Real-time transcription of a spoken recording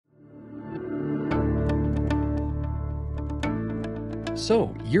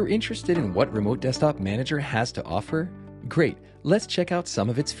So, you're interested in what Remote Desktop Manager has to offer? Great, let's check out some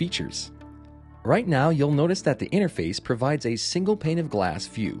of its features. Right now, you'll notice that the interface provides a single pane of glass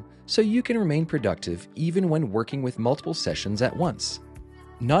view, so you can remain productive even when working with multiple sessions at once.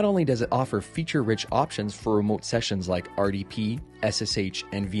 Not only does it offer feature-rich options for remote sessions like RDP, SSH,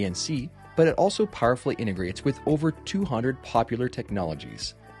 and VNC, but it also powerfully integrates with over 200 popular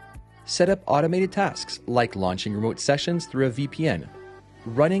technologies. Set up automated tasks like launching remote sessions through a VPN,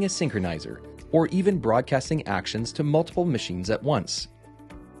 running a synchronizer, or even broadcasting actions to multiple machines at once.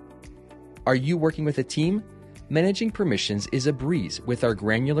 Are you working with a team? Managing permissions is a breeze with our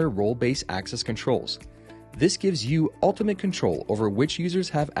granular role-based access controls. This gives you ultimate control over which users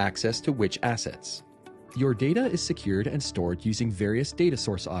have access to which assets. Your data is secured and stored using various data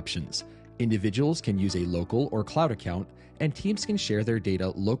source options. Individuals can use a local or cloud account, and teams can share their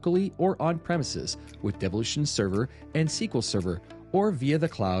data locally or on-premises with Devolutions Server and SQL Server, or via the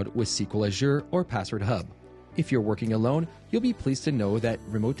cloud with SQL Azure or Password Hub. If you're working alone, you'll be pleased to know that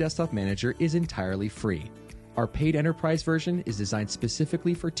Remote Desktop Manager is entirely free. Our paid enterprise version is designed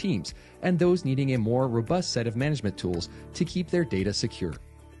specifically for teams and those needing a more robust set of management tools to keep their data secure.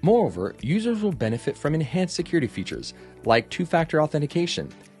 Moreover, users will benefit from enhanced security features like two-factor authentication,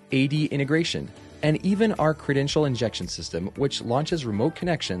 AD integration, and even our credential injection system, which launches remote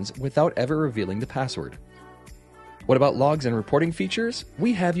connections without ever revealing the password. What about logs and reporting features?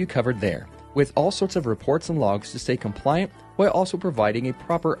 We have you covered there, with all sorts of reports and logs to stay compliant while also providing a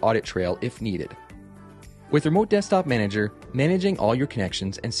proper audit trail if needed. With Remote Desktop Manager, managing all your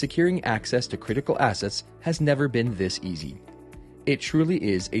connections and securing access to critical assets has never been this easy. It truly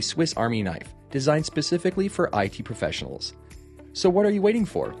is a Swiss Army knife designed specifically for IT professionals. So what are you waiting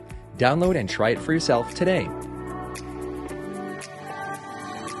for? Download and try it for yourself today.